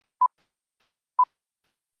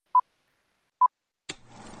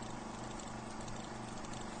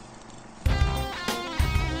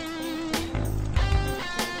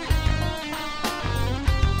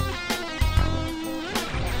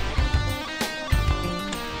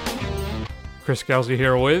Chris Gelsey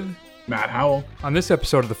here with Matt Howell. On this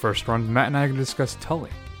episode of The First Run, Matt and I are going to discuss Tully,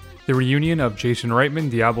 the reunion of Jason Reitman,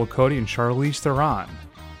 Diablo Cody, and Charlize Theron.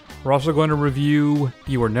 We're also going to review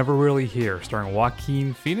You Were Never Really Here, starring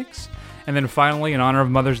Joaquin Phoenix. And then finally, in honor of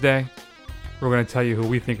Mother's Day, we're going to tell you who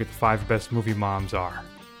we think the 5 best movie moms are.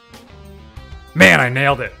 Man, I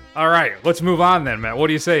nailed it. All right, let's move on then, Matt. What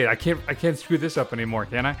do you say? I can't screw this up anymore,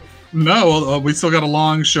 can I? No, we still got a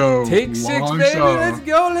long show. Take 6, baby.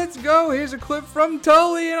 Let's go. Here's a clip from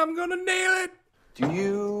Tully, and I'm going to nail it. Do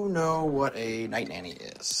you know what a night nanny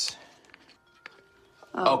is?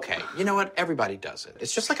 Oh. Okay, you know what? Everybody does it.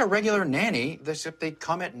 It's just like a regular nanny, except they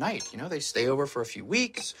come at night. You know, they stay over for a few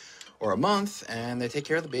weeks or a month, and they take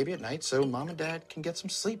care of the baby at night so mom and dad can get some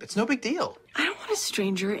sleep. It's no big deal. I don't want a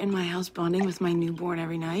stranger in my house bonding with my newborn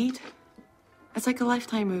every night. It's like a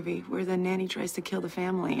Lifetime movie where the nanny tries to kill the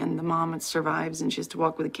family and the mom survives and she has to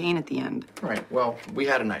walk with a cane at the end. Right, well, we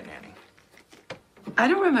had a night nanny. I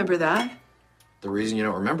don't remember that. The reason you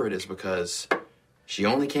don't remember it is because she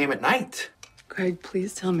only came at night. Craig,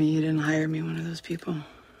 please tell me you didn't hire me one of those people.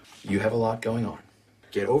 You have a lot going on.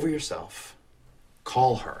 Get over yourself.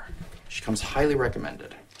 Call her. She comes highly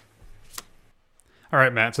recommended. All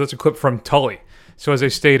right, Matt, so that's a clip from Tully. So as I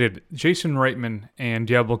stated, Jason Reitman and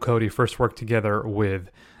Diablo Cody first worked together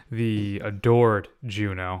with the adored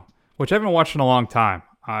Juno, which I haven't watched in a long time.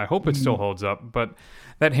 I hope it still holds up, but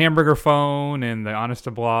that hamburger phone and the Honest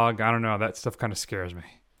to Blog, I don't know, that stuff kind of scares me.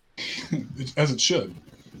 As it should.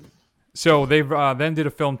 So they've then did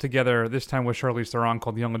a film together, this time with Charlize Theron,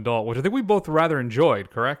 called Young Adult, which I think we both rather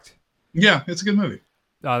enjoyed, correct? Yeah, it's a good movie.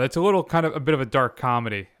 That's a little kind of a bit of a dark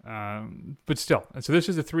comedy, but still. And so this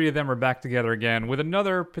is the 3 of them are back together again with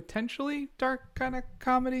another potentially dark kind of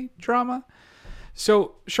comedy drama.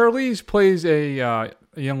 So Charlize plays a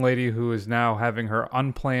young lady who is now having her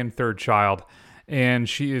unplanned 3rd child, and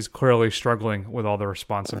she is clearly struggling with all the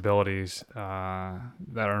responsibilities that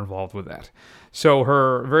are involved with that. So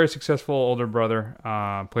her very successful older brother,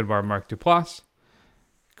 played by Mark Duplass,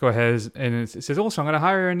 go ahead and it says, so I'm going to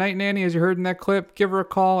hire a night nanny, as you heard in that clip. Give her a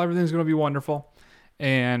call. Everything's going to be wonderful.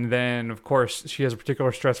 And then, of course, she has a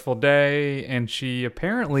particular stressful day, and she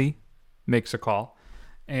apparently makes a call.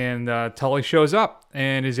 And Tully shows up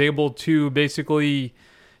and is able to basically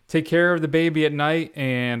take care of the baby at night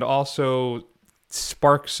and also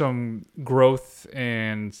spark some growth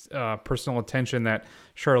and personal attention that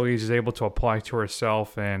Charlize is able to apply to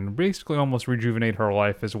herself and basically almost rejuvenate her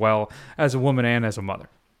life as well as a woman and as a mother.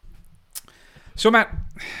 So, Matt,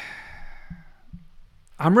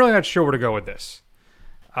 I'm really not sure where to go with this.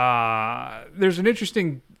 There's an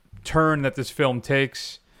interesting turn that this film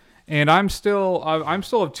takes, and I'm still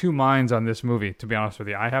of 2 minds on this movie, to be honest with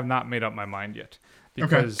you. I have not made up my mind yet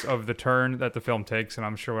because of the turn that the film takes, and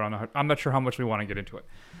I'm not sure how much we want to get into it.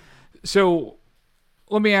 So,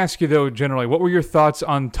 let me ask you, though, generally, what were your thoughts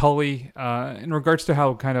on Tully in regards to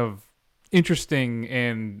how kind of interesting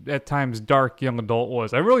and at times dark Young Adult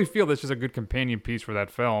was? I really feel this is a good companion piece for that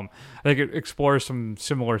film. I think it explores some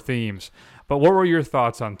similar themes. But what were your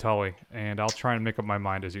thoughts on Tully? And I'll try and make up my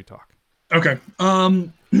mind as you talk. Okay.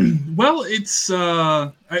 Well, it's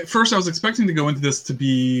at first I was expecting to go into this to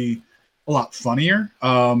be a lot funnier.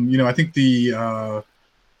 I think the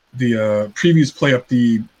previews play up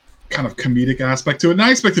the kind of comedic aspect to it, and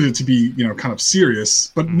I expected it to be, kind of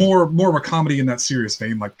serious, but more of a comedy in that serious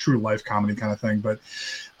vein, like true life comedy kind of thing. But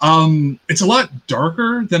it's a lot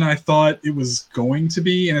darker than I thought it was going to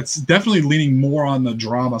be, and it's definitely leaning more on the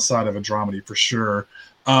drama side of a dramedy for sure.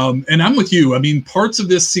 And I'm with you. I mean, parts of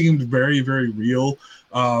this seemed very, very real.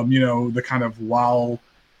 The kind of while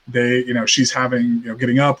they, she's having,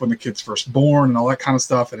 getting up when the kid's first born and all that kind of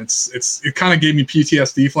stuff. And it kind of gave me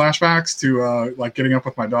PTSD flashbacks to like getting up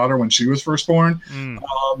with my daughter when she was first born.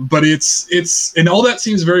 But it's, and all that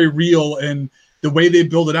seems very real and the way they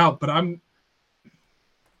build it out. But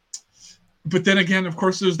then again, of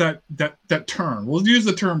course, there's that turn. We'll use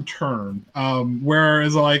the term turn, where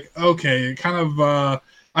it's like, okay, kind of,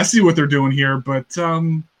 I see what they're doing here, but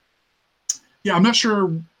yeah, I'm not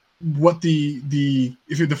sure what if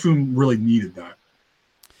the film really needed that.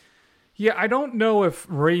 Yeah, I don't know if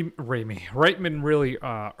Reitman really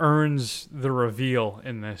earns the reveal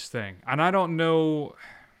in this thing, and I don't know.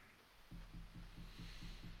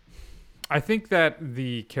 I think that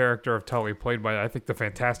the character of Tully, played by, I think, the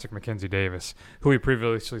fantastic Mackenzie Davis, who we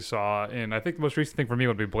previously saw in, I think the most recent thing for me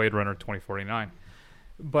would be Blade Runner 2049.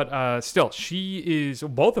 But still, she is,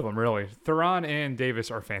 both of them really, Theron and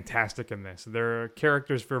Davis are fantastic in this. Their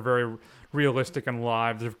characters feel very realistic and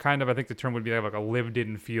live. They're kind of, I think the term would be like a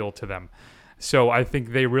lived-in feel to them. So I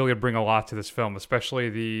think they really bring a lot to this film,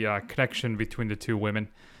 especially the connection between the two women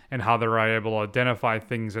and how they're able to identify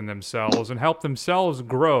things in themselves and help themselves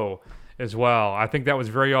grow as well. I think that was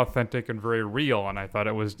very authentic and very real, and I thought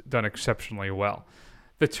it was done exceptionally well.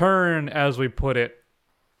 The turn, as we put it,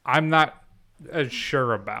 I'm not as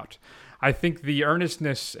sure about. I think the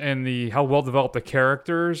earnestness and how well developed the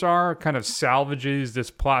characters are kind of salvages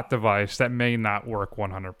this plot device that may not work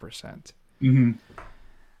 100%.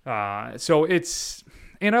 So it's,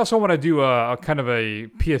 and I also want to do a kind of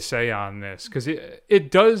a PSA on this, because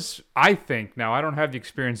it does, I think, now I don't have the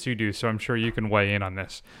experience you do, so I'm sure you can weigh in on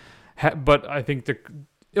this, but I think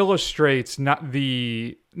illustrates not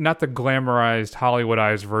the glamorized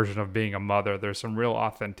Hollywoodized version of being a mother. There's some real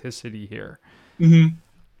authenticity here.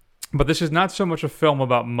 But this is not so much a film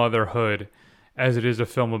about motherhood as it is a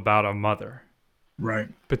film about a mother. Right.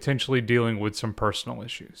 Potentially dealing with some personal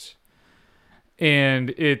issues.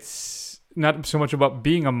 And it's not so much about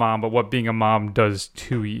being a mom, but what being a mom does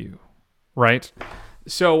to you. Right?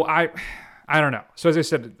 So I don't know. So as I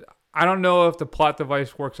said, I don't know if the plot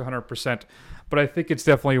device works 100%, but I think it's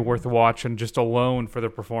definitely worth watching just alone for the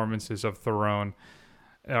performances of Theron,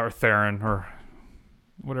 or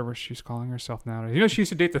whatever she's calling herself now. You know, she used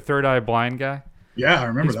to date the third eye blind guy. Yeah, I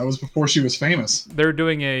remember. That was before she was famous. They're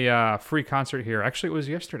doing a free concert here. Actually, it was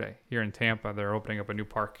yesterday here in Tampa. They're opening up a new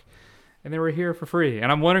park, and they were here for free.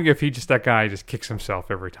 And I'm wondering if that guy just kicks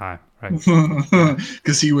himself every time, right?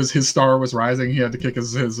 Because his star was rising. He had to kick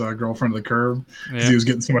his girlfriend to the curb because he was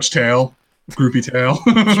getting so much groupie tail.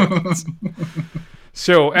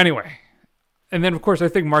 So anyway, and then of course I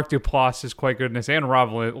think Mark Duplass is quite good in this, and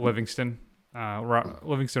Rob Livingston.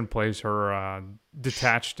 Livingston plays her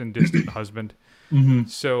detached and distant husband.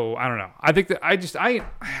 So I don't know. I think that I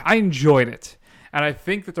enjoyed it, and I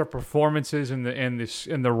think that the performances and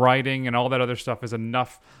the writing and all that other stuff is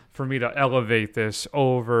enough for me to elevate this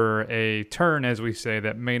over a turn, as we say,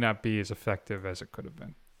 that may not be as effective as it could have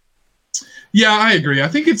been. Yeah, I agree. I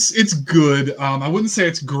think it's good. I wouldn't say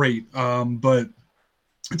it's great, but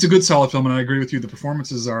it's a good, solid film, and I agree with you. The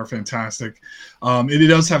performances are fantastic. It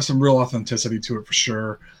does have some real authenticity to it for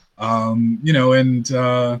sure. I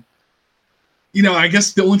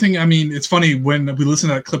guess the only thing, it's funny, when we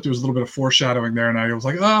listened to that clip, there was a little bit of foreshadowing there, and I was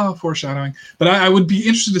like, oh, foreshadowing. But I would be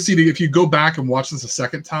interested to see if you go back and watch this a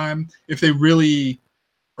second time, if they really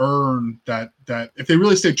earn that if they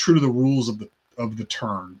really stay true to the rules of the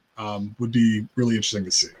turn, would be really interesting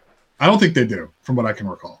to see. I don't think they do, from what I can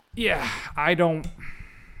recall. Yeah, I don't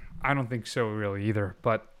think so really either,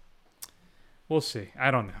 but we'll see.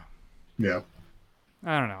 I don't know. Yeah.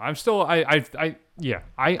 I don't know. I'm still, I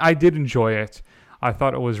did enjoy it. I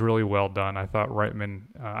thought it was really well done. I thought Reitman,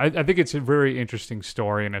 I think it's a very interesting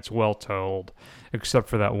story, and it's well told, except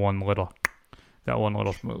for that one little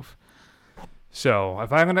move. So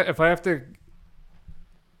I'm gonna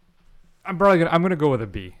go with a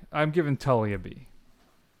B. I'm giving Tully a B.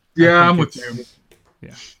 Yeah, I'm with you.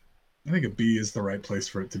 Yeah. I think a B is the right place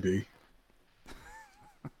for it to be.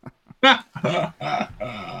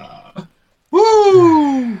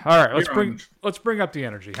 Woo! All right, let's bring up the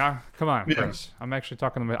energy, huh? Come on, Chris. I'm actually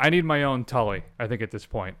talking to I need my own Tully. I think at this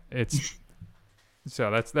point, it's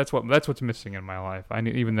so that's what's missing in my life.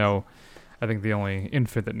 Even though I think the only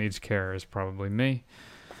infant that needs care is probably me.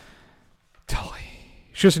 Tully,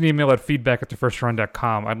 shoot us an email at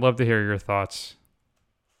feedback@thefirstrun.com. I'd love to hear your thoughts.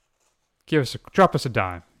 Drop us a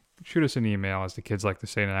dime. Shoot us an email, as the kids like to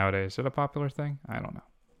say nowadays. Is it a popular thing? I don't know.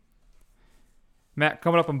 Matt,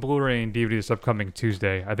 coming up on Blu-ray and DVD this upcoming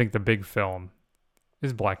Tuesday, I think the big film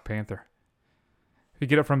is Black Panther. If you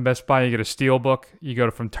get it from Best Buy, you get a Steelbook. You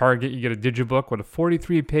go from Target, you get a Digibook with a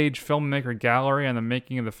 43-page filmmaker gallery on the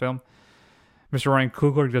making of the film. Mr. Ryan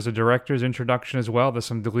Coogler does a director's introduction as well. There's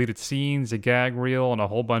some deleted scenes, a gag reel, and a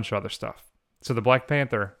whole bunch of other stuff. So the Black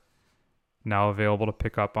Panther, now available to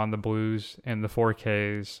pick up on the Blues and the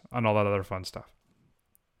 4Ks and all that other fun stuff.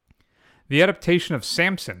 The adaptation of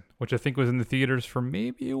Samson, which I think was in the theaters for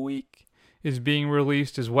maybe a week, is being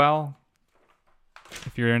released as well.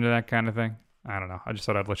 If you're into that kind of thing. I don't know. I just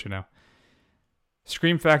thought I'd let you know.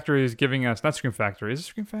 Scream Factory is giving us... Not Scream Factory. Is it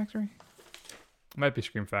Scream Factory? It might be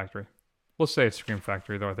Scream Factory. We'll say it's Scream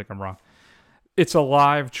Factory, though I think I'm wrong. It's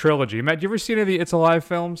Alive trilogy. Matt, do you ever see any of the It's Alive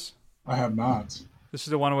films? I have not. This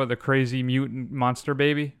is the one with the crazy mutant monster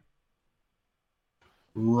baby?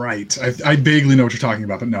 Right. I vaguely know what you're talking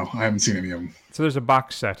about, but no, I haven't seen any of them. So there's a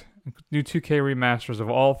box set. New 2K remasters of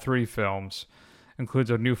all three films. Includes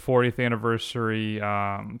a new 40th anniversary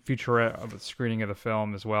featurette of a screening of the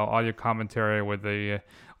film as well. Audio commentary with the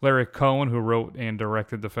Larry Cohen, who wrote and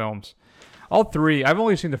directed the films. All three, I've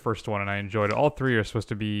only seen the first one and I enjoyed it. All three are supposed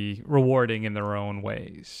to be rewarding in their own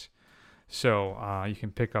ways. So you can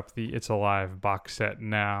pick up the It's Alive box set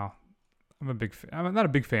now. I'm not a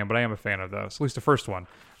big fan, but I am a fan of those. At least the first one,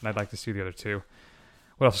 and I'd like to see the other two.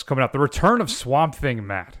 What else is coming out? The Return of Swamp Thing,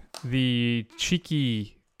 Matt. The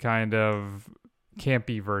cheeky kind of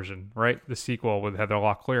campy version, right? The sequel with Heather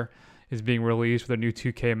Locklear is being released with a new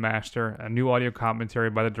 2K master, a new audio commentary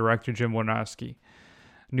by the director Jim Wynorski,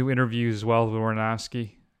 new interviews as well with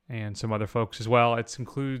Wynorski and some other folks as well. It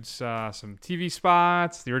includes some TV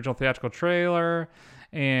spots, the original theatrical trailer,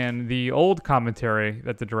 and the old commentary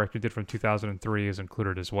that the director did from 2003 is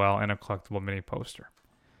included as well, and a collectible mini poster.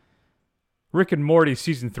 Rick and Morty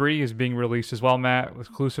Season 3 is being released as well, Matt, with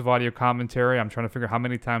exclusive audio commentary. I'm trying to figure out how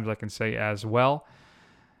many times I can say as well.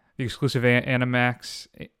 The exclusive animatics,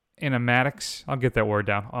 I'll get that word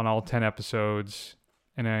down, on all 10 episodes,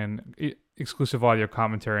 and then exclusive audio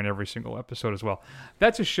commentary on every single episode as well.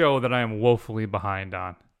 That's a show that I am woefully behind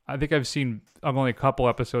on. I think I've only a couple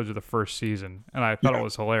episodes of the first season, and I thought it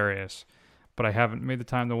was hilarious, but I haven't made the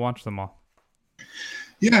time to watch them all.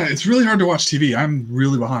 Yeah, it's really hard to watch TV. I'm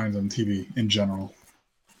really behind on TV in general.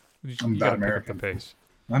 I'm that American. Pick up the pace.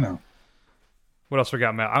 I know. What else we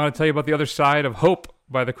got, Matt? I'm going to tell you about The Other Side of Hope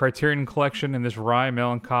by the Criterion Collection in this wry,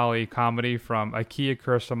 melancholy comedy from Akira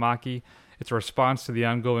Kurosamaki. It's a response to the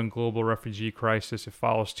ongoing global refugee crisis. It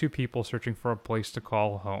follows two people searching for a place to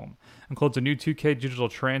call home. Includes a new 2K digital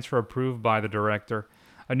transfer approved by the director,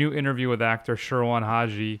 a new interview with actor Sherwan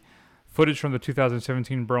Haji, footage from the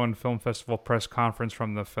 2017 Berlin Film Festival press conference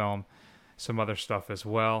from the film, some other stuff as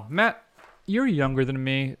well. Matt, you're younger than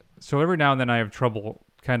me, so every now and then I have trouble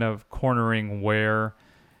kind of cornering where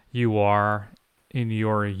you are in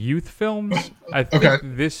your youth films. I think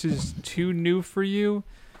this is too new for you,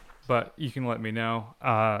 but you can let me know.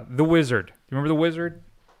 The Wizard. Do you remember The Wizard?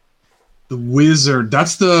 The Wizard.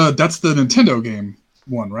 That's the Nintendo game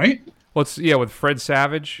one, right? Well, with Fred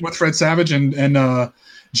Savage. With Fred Savage and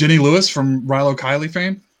Jenny Lewis from Rilo Kiley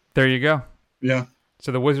fame. There you go. Yeah.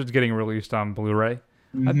 So The Wizard's getting released on Blu-ray.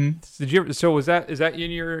 Mm-hmm. So is that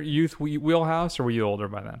in your youth wheelhouse, or were you older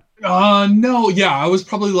by then? No. Yeah, I was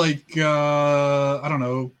probably like I don't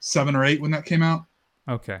know, 7 or 8 when that came out.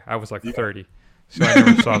 Okay, I was like 30, so I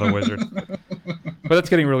never saw The Wizard. But that's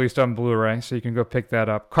getting released on Blu-ray, so you can go pick that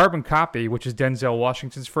up. Carbon Copy, which is Denzel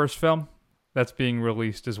Washington's first film, that's being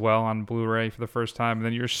released as well on Blu-ray for the first time. And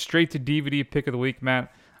then your straight to DVD pick of the week,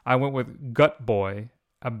 Matt. I went with Gut Boy,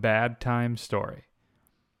 A Bad Time Story.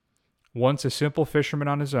 Once a simple fisherman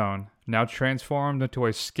on his own, now transformed into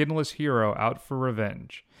a skinless hero out for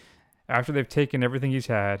revenge. After they've taken everything he's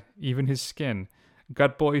had, even his skin,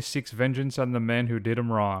 Gut Boy seeks vengeance on the men who did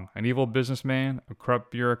him wrong. An evil businessman, a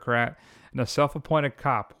corrupt bureaucrat, and a self-appointed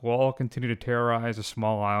cop will all continue to terrorize a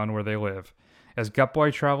small island where they live. As Gut Boy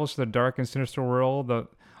travels to the dark and sinister world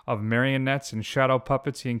of marionettes and shadow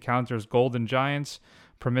puppets, he encounters golden giants,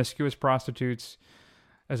 promiscuous prostitutes,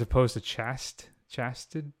 as opposed to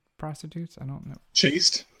chasted prostitutes? I don't know.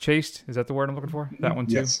 Chaste? Is that the word I'm looking for? That one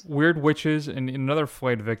too? Yes. Weird witches and another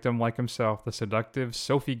flayed victim like himself, the seductive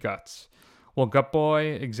Sophie Guts. Will Gut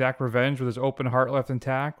Boy exact revenge with his open heart left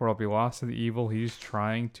intact, or will be lost to the evil he's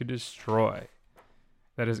trying to destroy?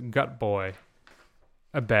 That is Gut Boy,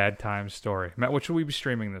 A Bad Time Story. Matt, what should we be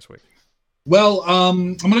streaming this week? Well,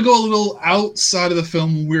 I'm going to go a little outside of the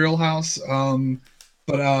film wheelhouse.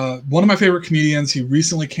 But one of my favorite comedians, he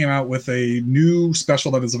recently came out with a new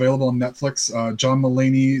special that is available on Netflix, John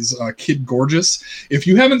Mulaney's Kid Gorgeous. If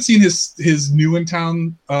you haven't seen his New in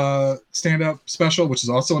Town stand-up special, which is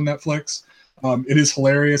also on Netflix, it is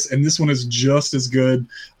hilarious, and this one is just as good.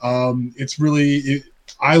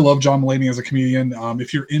 I love John Mulaney as a comedian.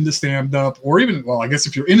 If you're into stand-up, or even, well, I guess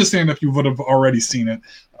if you're into stand-up, you would have already seen it.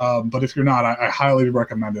 But if you're not, I highly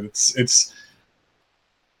recommend it.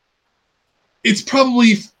 It's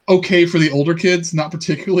probably okay for the older kids, not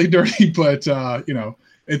particularly dirty, but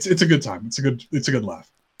it's a good time. It's a good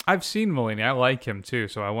laugh. I've seen Mulaney. I like him too,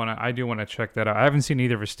 so I do want to check that out. I haven't seen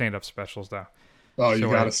either of his stand-up specials though. Oh, you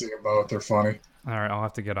gotta see them both. They're funny. All right, I'll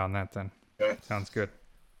have to get on that then. Yeah. Sounds good.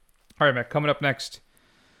 All right, Matt. Coming up next.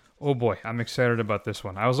 Oh boy, I'm excited about this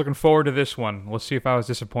one. I was looking forward to this one. Let's see if I was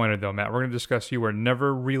disappointed though, Matt. We're gonna discuss You Were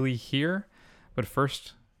Never Really Here, but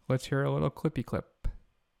first, let's hear a little clippy clip.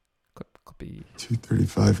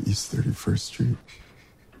 235 East 31st Street.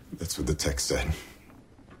 That's what the text said.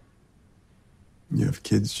 You have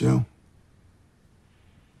kids, Joe?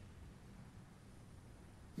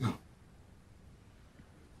 No.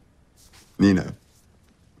 Nina.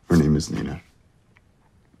 Her name is Nina.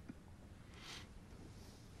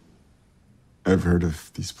 I've heard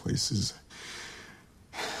of these places.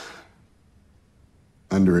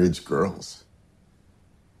 Underage girls.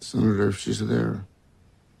 I wonder if she's there.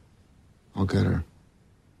 I'll get her.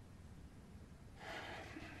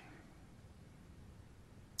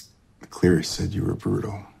 Cleary said you were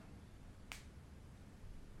brutal.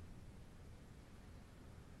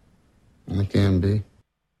 I can be.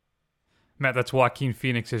 Matt, that's Joaquin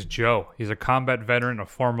Phoenix as Joe. He's a combat veteran, a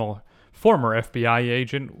former FBI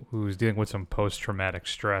agent who's dealing with some post-traumatic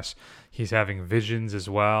stress. He's having visions as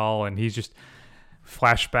well, and he's just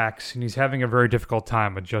flashbacks, and he's having a very difficult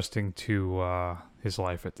time adjusting to his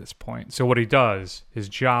life at this point. So what he does, his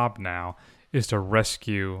job now, is to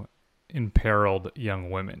rescue imperiled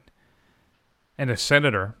young women. And a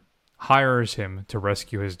senator hires him to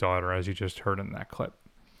rescue his daughter, as you just heard in that clip.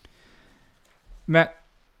 Matt,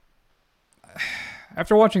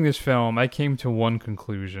 after watching this film, I came to one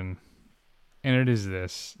conclusion, and it is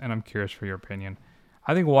this, and I'm curious for your opinion.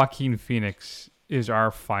 I think Joaquin Phoenix is our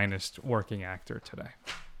finest working actor today.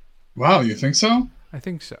 Wow, you think so? I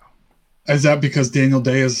think so. Is that because Daniel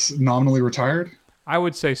Day is nominally retired? I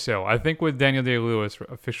would say so. I think with Daniel Day-Lewis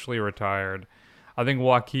officially retired, I think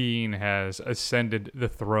Joaquin has ascended the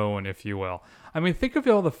throne, if you will. I mean, think of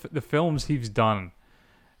all the films he's done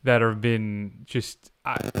that have been just...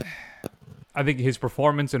 I think his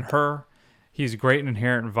performance in Her, he's great in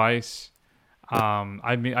Inherent Vice.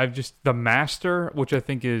 I mean, I've just... The Master, which I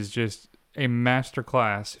think is just a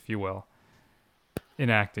masterclass, if you will, in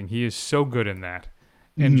acting. He is so good in that.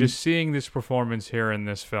 And just seeing this performance here in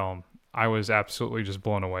this film, I was absolutely just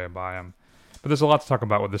blown away by him. But there's a lot to talk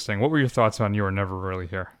about with this thing. What were your thoughts on You Were Never Really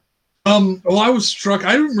Here? Well, I was struck.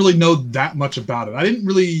 I didn't really know that much about it. I didn't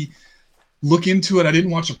really look into it. I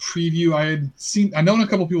didn't watch a preview. I know a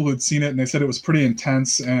couple people who had seen it, and they said it was pretty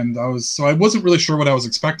intense. And I wasn't really sure what I was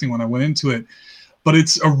expecting when I went into it. But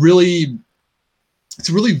it's a really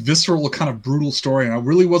visceral, kind of brutal story, and I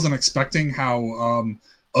really wasn't expecting how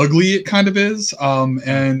ugly it kind of is.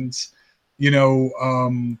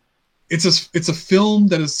 It's a film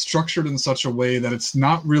that is structured in such a way that it's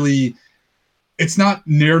not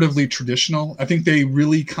narratively traditional. I think they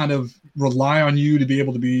really kind of rely on you to be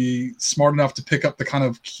able to be smart enough to pick up the kind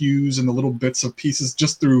of cues and the little bits of pieces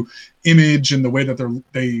just through image and the way that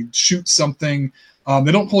they shoot something.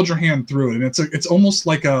 They don't hold your hand through it, and it's almost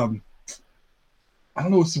like I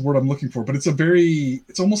don't know what's the word I'm looking for, but it's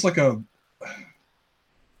almost like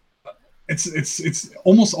it's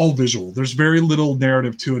almost all visual. There's very little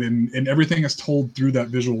narrative to it, and everything is told through that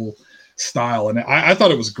visual style. And I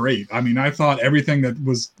thought it was great. I mean, I thought everything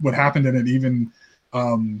what happened in it, even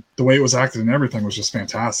the way it was acted and everything, was just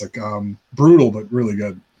fantastic. Brutal, but really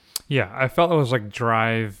good. Yeah, I felt it was like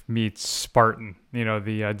Drive meets Spartan,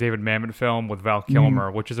 the David Mamet film with Val Kilmer,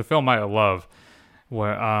 which is a film I love.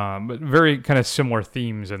 But very kind of similar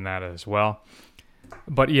themes in that as well.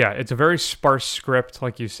 But yeah, it's a very sparse script,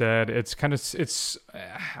 like you said. It's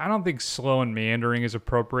I don't think slow and meandering is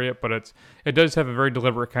appropriate, but it does have a very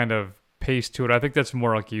deliberate kind of pace to it. I think that's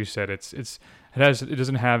more like you said. It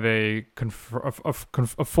doesn't have a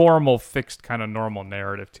formal, fixed kind of normal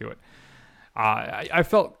narrative to it. I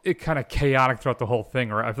felt it kind of chaotic throughout the whole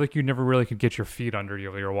thing, or I feel like you never really could get your feet under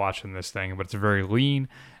you while you're watching this thing, but it's very lean.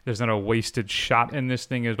 There's not a wasted shot in this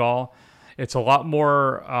thing at all. It's a lot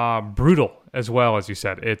more brutal as well, as you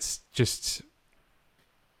said. It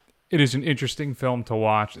is an interesting film to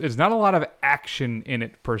watch. There's not a lot of action in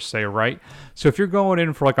it per se, right? So if you're going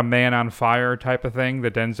in for like a Man on Fire type of thing,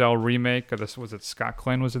 the Denzel remake, was it Scott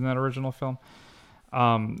Glenn was in that original film?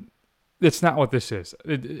 It's not what this is.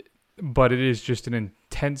 But it is just an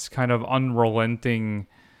intense kind of unrelenting,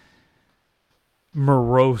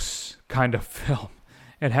 morose kind of film.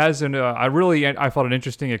 It has I felt an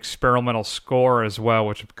interesting experimental score as well,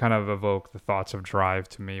 which kind of evoked the thoughts of Drive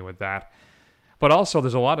to me with that. But also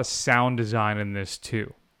there's a lot of sound design in this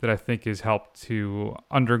too that I think has helped to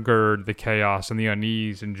undergird the chaos and the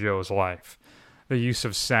unease in Joe's life. The use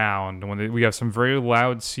of sound, we have some very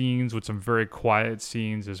loud scenes with some very quiet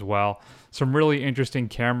scenes as well. Some really interesting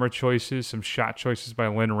camera choices, some shot choices by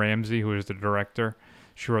Lynne Ramsay, who is the director.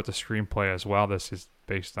 She wrote the screenplay as well. This is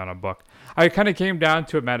based on a book. I kind of came down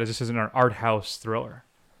to it, Matt, as this is an art house thriller.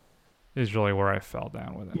 Is really where I fell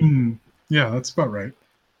down with it. Yeah, that's about right.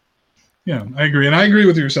 Yeah, I agree, and I agree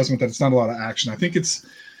with your assessment that it's not a lot of action. I think it's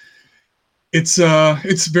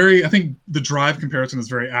very. I think the Drive comparison is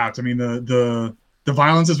very apt. I mean, the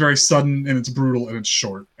violence is very sudden and it's brutal and it's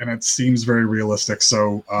short and it seems very realistic.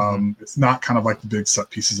 So it's not kind of like the big set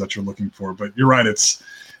pieces that you're looking for. But you're right. It's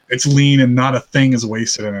lean and not a thing is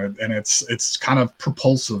wasted in it, and it's kind of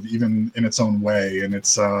propulsive even in its own way. And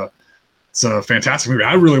it's a fantastic movie.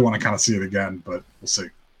 I really want to kind of see it again, but we'll see.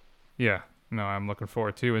 Yeah. No, I'm looking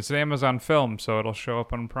forward to it. It's an Amazon film, so it'll show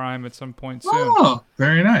up on Prime at some point soon. Oh,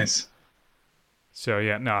 very nice. So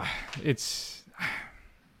yeah, no, it's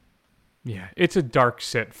a dark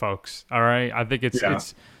sit, folks. All right, I think it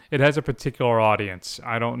has a particular audience.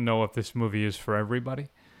 I don't know if this movie is for everybody,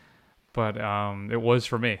 but it was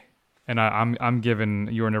for me, and I'm giving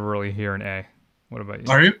You Were Never Really Here an A. What about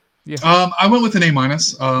you? Are you? Yeah. I went with an A-. Okay.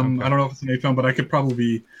 I don't know if it's an A film, but I could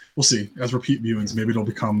probably we'll see as repeat viewings. Maybe it'll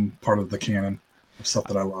become part of the canon of stuff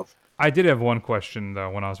that I love. I did have one question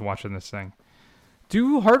though when I was watching this thing.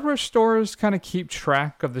 Do hardware stores kind of keep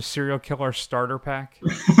track of the serial killer starter pack?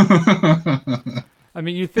 I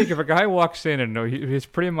mean, you think if a guy walks in and his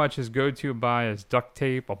pretty much his go-to buy is duct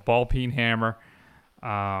tape, a ball peen hammer,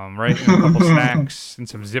 right, and a couple snacks and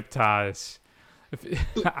some zip ties.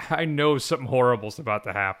 I know something horrible's about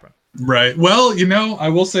to happen. Right. Well, I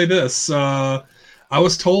will say this. I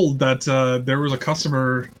was told that there was a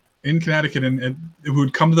customer in Connecticut and who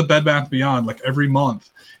would come to the Bed Bath Beyond like every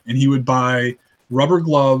month, and he would buy rubber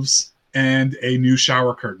gloves and a new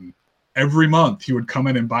shower curtain. Every month he would come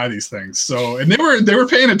in and buy these things. So, and they were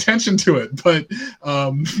paying attention to it, but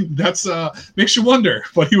that's makes you wonder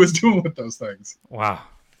what he was doing with those things. Wow.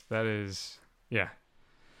 That is, weird.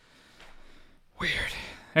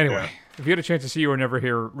 Anyway, if you had a chance to see You Were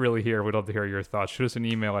Never Really Here, we'd love to hear your thoughts. Shoot us an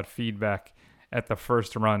email at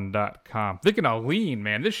feedback@thefirstrun.com. Thinking of Lean,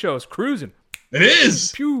 man. This show is cruising. It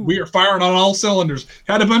is. Pew. We are firing on all cylinders.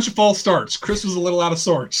 Had a bunch of false starts. Chris was a little out of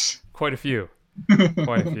sorts. Quite a few.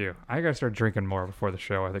 Quite a few. I gotta start drinking more before the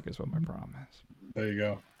show, I think is what my problem is. There you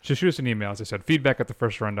go. Just shoot us an email, as I said,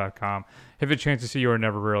 feedback@thefirstrun.com. If you have a chance to see You Were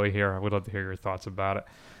Never Really Here, I would love to hear your thoughts about it.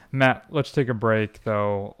 Matt, let's take a break,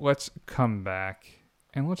 though. Let's come back,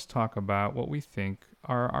 and let's talk about what we think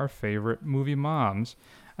are our favorite movie moms.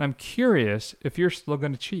 And I'm curious if you're still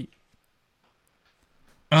going to cheat.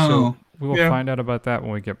 So we will find out about that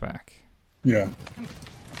when we get back. Yeah.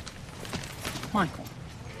 Michael,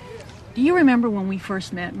 do you remember when we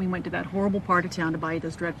first met and we went to that horrible part of town to buy you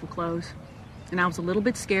those dreadful clothes? And I was a little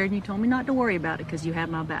bit scared and you told me not to worry about it because you had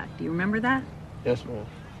my back. Do you remember that? Yes, ma'am.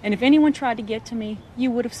 And if anyone tried to get to me, you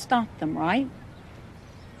would have stopped them, right?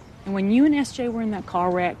 And when you and SJ were in that car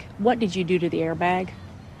wreck, what did you do to the airbag?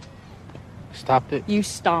 Stopped it? You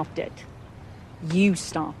stopped it. You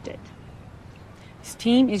stopped it. This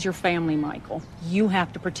team is your family, Michael. You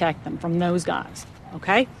have to protect them from those guys,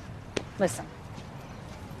 okay? Listen.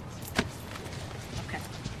 Okay.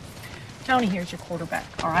 Tony here's your quarterback,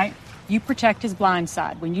 all right? You protect his blind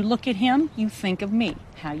side. When you look at him, you think of me,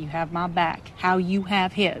 how you have my back, how you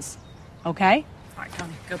have his, okay? All right,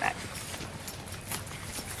 Tony, go back.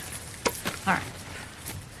 All right.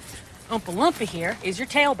 Oompa Loompa here is your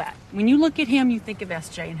tailback. When you look at him, you think of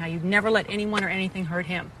SJ and how you've never let anyone or anything hurt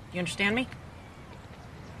him. You understand me?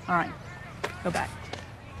 All right, go back.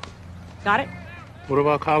 Got it? What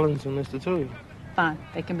about Collins and Mr. Tully? Fine,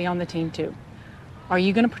 they can be on the team too. Are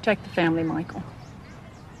you going to protect the family, Michael?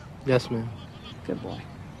 Yes, ma'am. Good boy.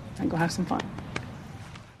 And go have some fun.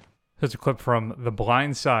 There's a clip from The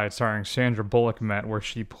Blind Side starring Sandra Bullock, Matt, where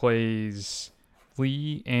she plays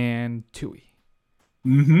Lee and Tui.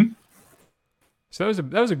 Mm-hmm. So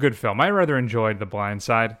that was a good film. I rather enjoyed The Blind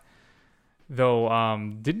Side. Though,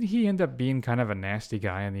 didn't he end up being kind of a nasty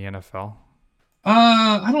guy in the NFL?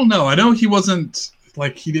 I don't know. I know he wasn't,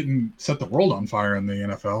 he didn't set the world on fire in the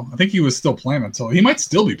NFL. I think he was still playing he might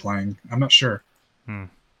still be playing. I'm not sure. I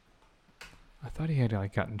thought he had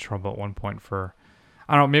got in trouble at one point for,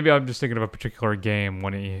 I don't know, maybe I'm just thinking of a particular game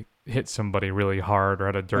when he hit somebody really hard or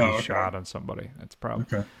had a dirty shot on somebody. That's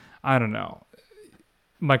probably, I don't know.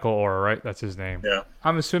 Michael Orr, right? That's his name. Yeah.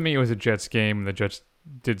 I'm assuming it was a Jets game and the Jets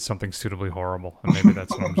did something suitably horrible, and maybe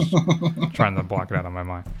that's what I'm just trying to block it out of my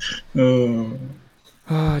mind.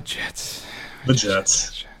 Jets. The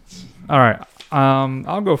Jets. All right.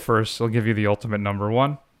 I'll go first. I'll give you the ultimate number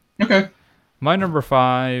one. Okay. My number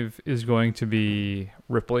 5 is going to be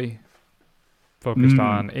Ripley, focused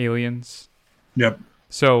on aliens. Yep.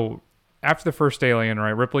 So after the first Alien, right,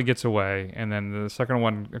 Ripley gets away, and then the second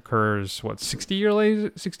one occurs, 60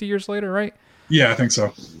 years later, right? Yeah, I think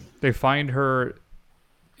so. They find her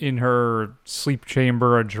in her sleep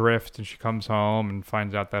chamber adrift, and she comes home and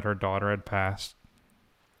finds out that her daughter had passed.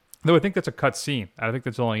 Though I think that's a cut scene. I think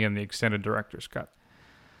that's only in the extended director's cut.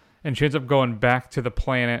 And she ends up going back to the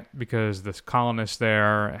planet because the colonists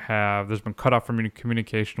there's been cut off from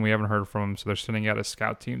communication. We haven't heard from them, so they're sending out a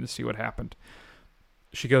scout team to see what happened.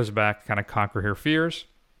 She goes back, kind of conquer her fears,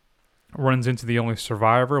 runs into the only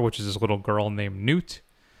survivor, which is this little girl named Newt.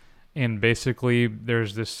 And basically,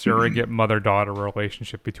 there's this surrogate mother-daughter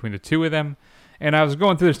relationship between the two of them. And I was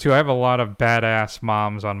going through this, too. I have a lot of badass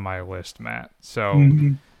moms on my list, Matt. So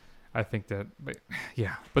I think that, but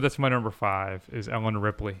that's my number 5, is Ellen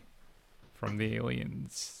Ripley from the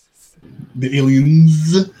Aliens. The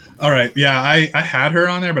Aliens. All right. Yeah, I had her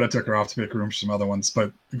on there, but I took her off to make room for some other ones.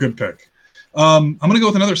 But good pick. I'm going to go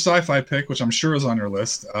with another sci-fi pick, which I'm sure is on your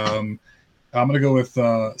list. I'm going to go with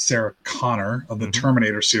Sarah Connor of the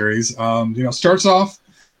Terminator series. Starts off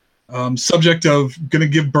subject of going to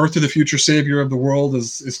give birth to the future savior of the world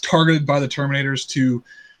is targeted by the Terminators to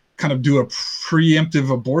kind of do a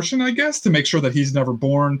preemptive abortion, I guess, to make sure that he's never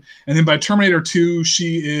born. And then by Terminator 2,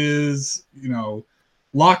 she is,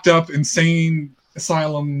 locked up, insane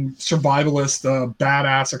asylum survivalist,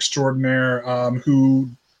 badass extraordinaire, who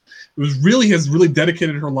has really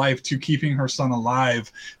dedicated her life to keeping her son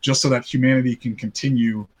alive just so that humanity can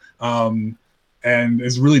continue, and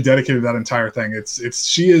is really dedicated to that entire thing.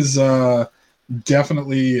 She is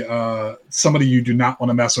definitely somebody you do not want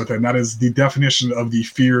to mess with, and that is the definition of the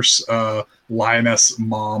fierce lioness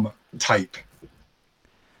mom type.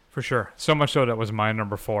 For sure. So much so that was my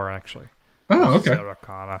number 4, actually. Oh, okay.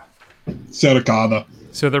 Sarah Connor.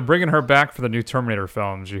 So they're bringing her back for the new Terminator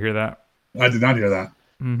films. You hear that? I did not hear that.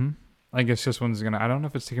 Mm-hmm. I guess this one's I don't know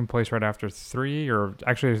if it's taking place right after 3, or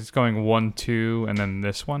actually it's going 1, 2, and then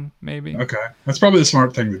this one, maybe. Okay. That's probably the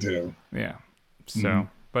smart thing to do. Yeah. So,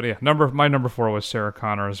 but yeah, my number 4 was Sarah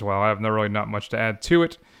Connor as well. I have not much to add to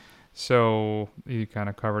it. So you kind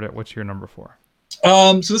of covered it. What's your number 4?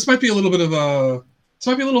 So this might be a little bit of a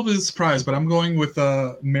surprise, but I'm going with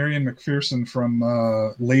Marion McPherson from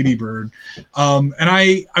Lady Bird. And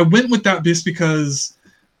I went with that just because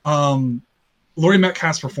Laurie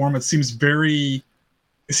Metcalf's performance seems very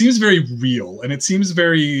real, and it seems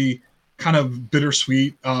very kind of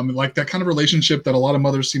bittersweet, like that kind of relationship that a lot of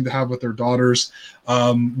mothers seem to have with their daughters,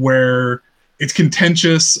 where it's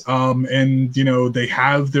contentious, and they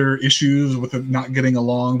have their issues with it not getting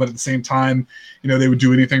along, but at the same time, they would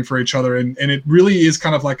do anything for each other, and it really is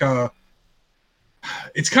kind of like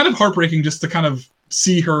it's kind of heartbreaking just to kind of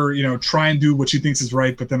see her, try and do what she thinks is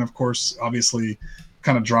right, but then of course, obviously,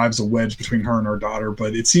 kind of drives a wedge between her and her daughter.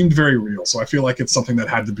 But it seemed very real, so I feel like it's something that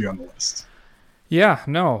had to be on the list. Yeah,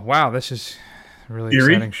 no, wow, this is a really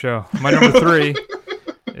exciting show. My number 3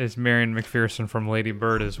 is Marion McPherson from Lady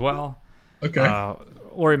Bird as well. Okay.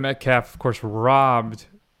 Laurie Metcalf, of course, robbed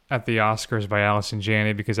at the Oscars by Allison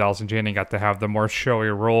Janney because Allison Janney got to have the more showy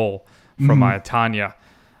role from Tanya.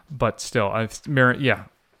 But still,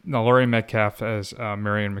 Laurie Metcalf as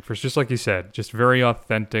Marion McPherson, just like you said, just very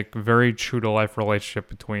authentic, very true-to-life relationship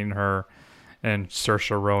between her and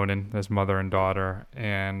Saoirse Ronan as mother and daughter.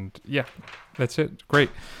 And yeah, that's it. Great.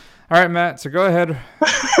 All right, Matt, so go ahead.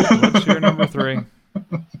 What's your number 3?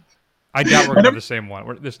 I doubt we're going to have the same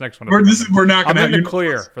one. This next one. We're not going to. I'm in the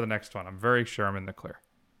clear for the next one. I'm very sure I'm in the clear.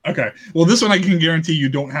 Okay. Well, this one I can guarantee you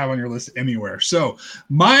don't have on your list anywhere. So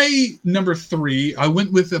my number 3, I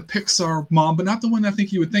went with a Pixar mom, but not the one I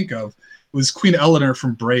think you would think of. It was Queen Eleanor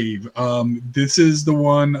from Brave. This is the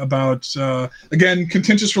one about, again,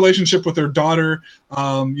 contentious relationship with her daughter,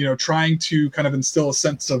 trying to kind of instill a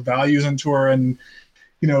sense of values into her, and,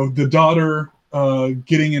 the daughter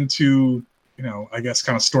getting into, I guess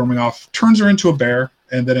kind of storming off, turns her into a bear,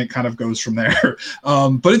 and then it kind of goes from there.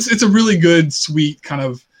 But it's a really good, sweet kind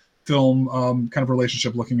of film, kind of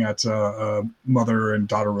relationship, looking at mother and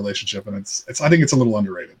daughter relationship, and I think it's a little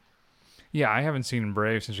underrated. Yeah, I haven't seen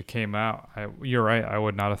Brave since it came out. You're right. I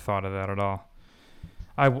would not have thought of that at all.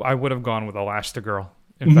 I would have gone with Elastigirl.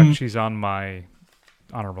 In fact, she's on my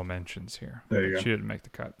honorable mentions here. There you go. She didn't make the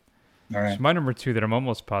cut. All right. So my number 2 that I'm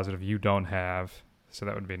almost positive you don't have, so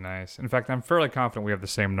that would be nice. In fact, I'm fairly confident we have the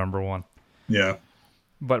same number 1. Yeah.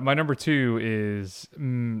 But my number 2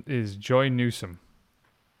 is Joy Newsome,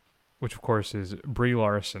 which of course is Brie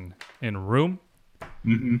Larson in Room.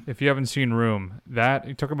 If you haven't seen Room,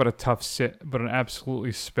 you talk about a tough sit, but an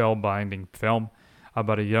absolutely spellbinding film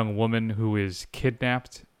about a young woman who is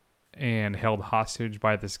kidnapped and held hostage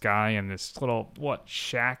by this guy in this little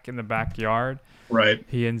shack in the backyard. Right.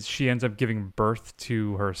 She ends up giving birth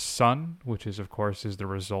to her son, which is of course the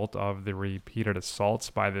result of the repeated assaults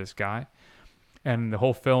by this guy. And the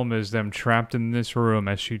whole film is them trapped in this room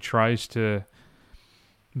as she tries to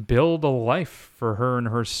build a life for her and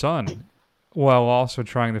her son, while also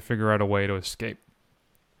trying to figure out a way to escape.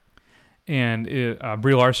 And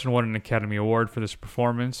Brie Larson won an Academy Award for this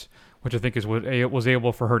performance, which I think is what it was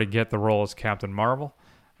able for her to get the role as Captain Marvel.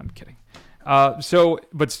 I'm kidding. But still,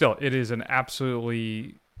 it is an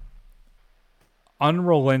absolutely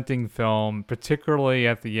unrelenting film, particularly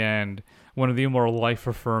at the end, one of the more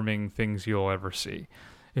life-affirming things you'll ever see.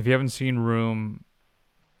 If you haven't seen Room,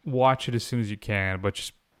 watch it as soon as you can, but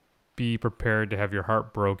just be prepared to have your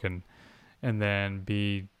heart broken and then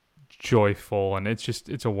be joyful, and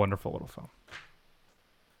it's a wonderful little film.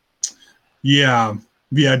 Yeah,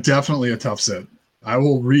 definitely a tough sit. I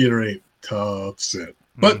will reiterate, tough sit,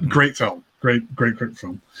 but great film. Great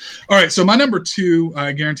film. All right, so my number 2,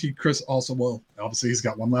 I guarantee Chris also will. Obviously, he's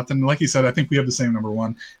got one left, and like he said, I think we have the same number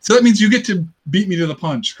 1. So that means you get to beat me to the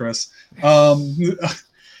punch, Chris.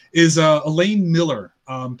 Is Elaine Miller,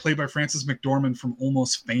 played by Frances McDormand from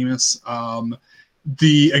Almost Famous.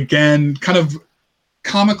 The again kind of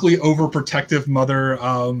comically overprotective mother.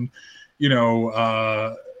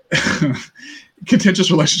 Contentious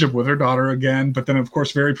relationship with her daughter again, but then of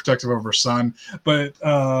course very protective of her son. But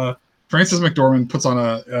Frances McDormand puts on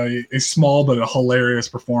a small but a hilarious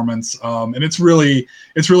performance, and it's really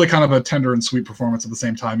kind of a tender and sweet performance at the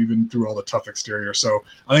same time, even through all the tough exterior. So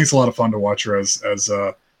I think it's a lot of fun to watch her as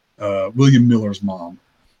William Miller's mom.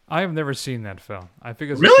 I have never seen that film. I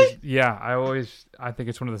think it's really, I think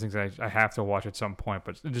it's one of those things I have to watch at some point,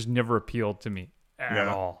 but it just never appealed to me at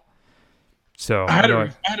all. So I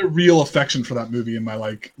had a real affection for that movie in my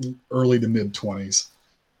like early to mid 20s.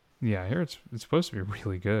 Yeah, I hear it's supposed to be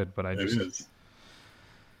really good, but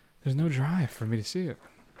there's no drive for me to see it.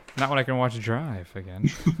 Not when I can watch Drive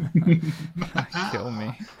again. Kill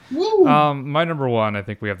me. Woo. My number 1, I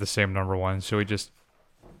think we have the same number 1. So we just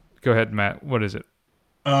go ahead, Matt. What is it?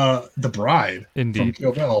 The Bride. Indeed. From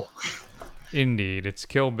Kill Bill. Indeed, it's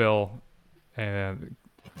Kill Bill and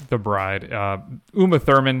The Bride. Uma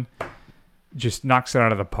Thurman just knocks it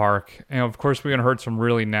out of the park. And of course, we're going to heard some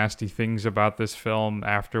really nasty things about this film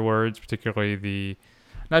afterwards, particularly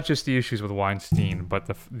not just the issues with Weinstein,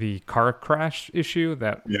 but the car crash issue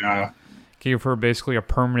that gave her basically a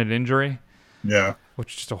permanent injury. Yeah.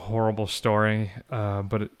 Which is just a horrible story,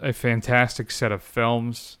 but a fantastic set of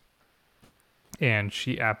films. And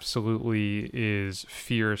she absolutely is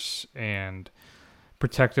fierce and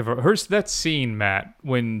protective of her. That scene, Matt,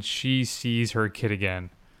 when she sees her kid again,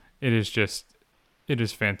 it is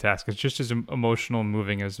fantastic. It's just as emotional and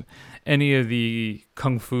moving as any of the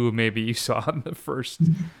kung fu maybe you saw in the first,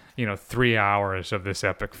 3 hours of this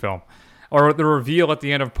epic film. Or the reveal at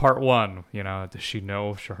the end of part 1, does she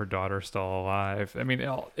know her daughter's still alive? I mean,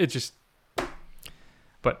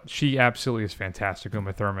 but she absolutely is fantastic.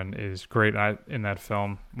 Uma Thurman is great in that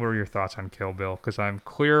film. What are your thoughts on Kill Bill? Because I'm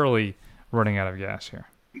clearly running out of gas here.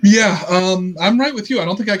 Yeah, I'm right with you. I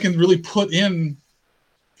don't think I can really put in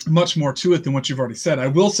much more to it than what you've already said. I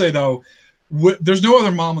will say, though, there's no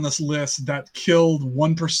other mom on this list that killed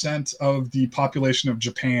 1% of the population of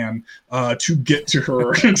Japan to get to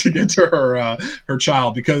her her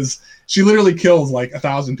child, because she literally kills like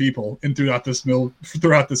 1,000 people throughout this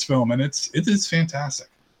film, and it is fantastic.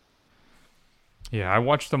 Yeah, I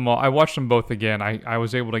watched them all. I watched them both again. I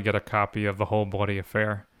was able to get a copy of The Whole Bloody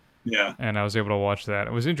Affair. Yeah, and I was able to watch that.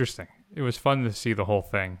 It was interesting. It was fun to see the whole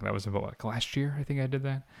thing. That was about like last year, I think I did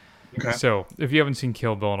that. Okay. So if you haven't seen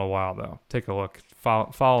Kill Bill in a while, though, take a look.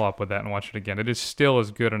 Follow up with that and watch it again. It is still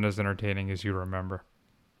as good and as entertaining as you remember.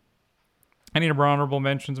 Any honorable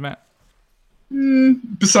mentions, Matt?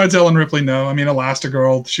 Besides Ellen Ripley, no. I mean,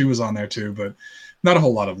 Elastigirl, she was on there too, but not a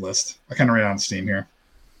whole lot of list. I kind of ran out of steam here.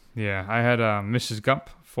 Yeah, I had Mrs. Gump,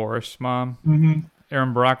 Forrest's mom. Mm-hmm.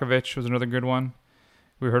 Erin Brockovich was another good one.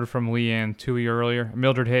 We heard from Leanne Tui earlier.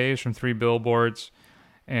 Mildred Hayes from 3 Billboards.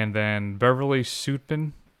 And then Beverly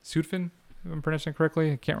Sutphin, if I'm pronouncing it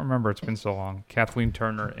correctly. I can't remember. It's been so long. Kathleen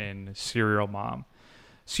Turner in Serial Mom.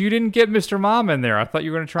 So you didn't get Mr. Mom in there. I thought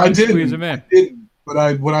you were going to try and squeeze him in. I didn't.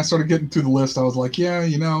 But when I started getting through the list, I was like, yeah,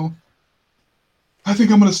 I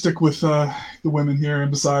think I'm going to stick with the women here.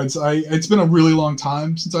 And besides, it's been a really long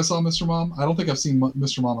time since I saw Mr. Mom. I don't think I've seen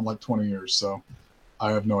Mr. Mom in like 20 years, so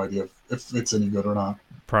I have no idea if it's any good or not.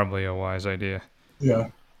 Probably a wise idea. Yeah.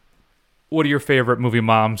 What are your favorite movie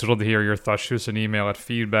moms? I'd love to hear your thoughts. Shoot us an email at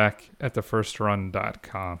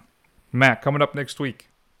feedback@thefirstrun.com. Matt, coming up next week.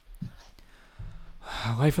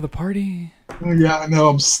 Life of the Party. Yeah,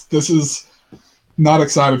 no, this is not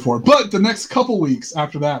excited for it. But the next couple weeks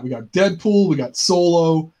after that, we got Deadpool, we got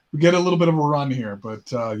Solo. We get a little bit of a run here,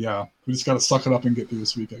 but yeah, we just got to suck it up and get through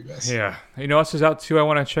this week, I guess. Yeah. You know what else is out too? I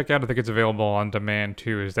want to check out. I think it's available on demand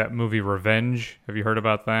too. Is that movie Revenge? Have you heard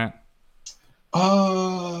about that?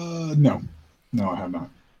 No, I have not.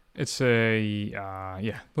 It's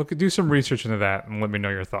do some research into that and let me know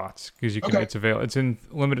your thoughts, because you can. Okay. It's in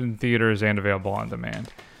limited in theaters and available on demand.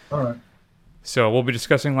 All right. So we'll be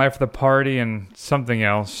discussing Life of the Party and something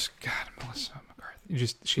else. God, Melissa McCarthy.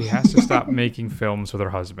 She has to stop making films with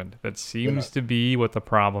her husband. That seems to be what the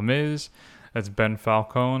problem is. That's Ben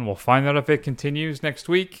Falcone. We'll find out if it continues next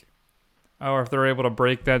week or if they're able to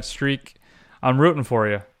break that streak. I'm rooting for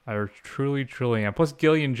you. I truly, truly am. Plus,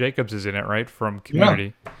 Gillian Jacobs is in it, right, from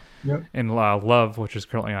Community. Yeah. And Love, which is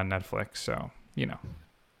currently on Netflix. So,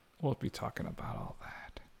 we'll be talking about all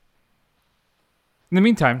that. In the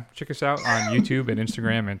meantime, check us out on YouTube and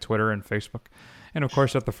Instagram and Twitter and Facebook. And, of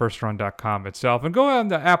course, at thefirstrun.com itself. And go on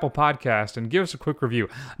to Apple Podcast and give us a quick review.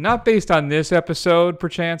 Not based on this episode,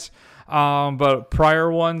 perchance, but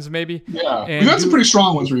prior ones, maybe. Yeah, we've had some pretty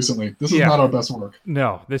strong ones recently. This is not our best work.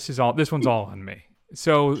 No, this one's all on me.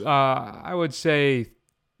 So I would say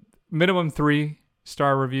minimum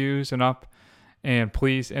 3-star reviews and up. And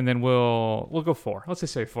please, and then we'll go 4. Let's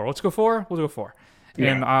just say 4. Let's go 4. We'll go 4.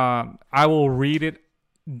 Yeah. And I will read it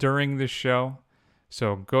during the show.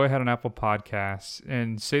 So go ahead on Apple Podcasts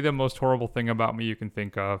and say the most horrible thing about me you can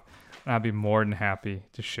think of. And I'd be more than happy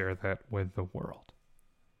to share that with the world.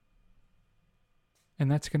 And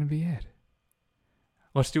that's going to be it.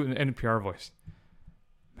 Let's do it in NPR voice.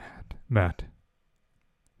 Matt.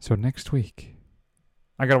 So next week,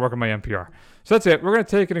 I got to work on my NPR. So that's it. We're going to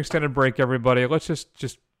take an extended break, everybody. Let's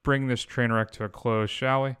just bring this train wreck to a close,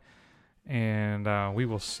 shall we? And we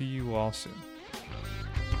will see you all soon.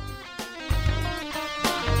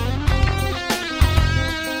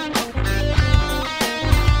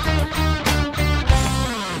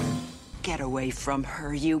 Get away from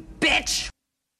her, you bitch!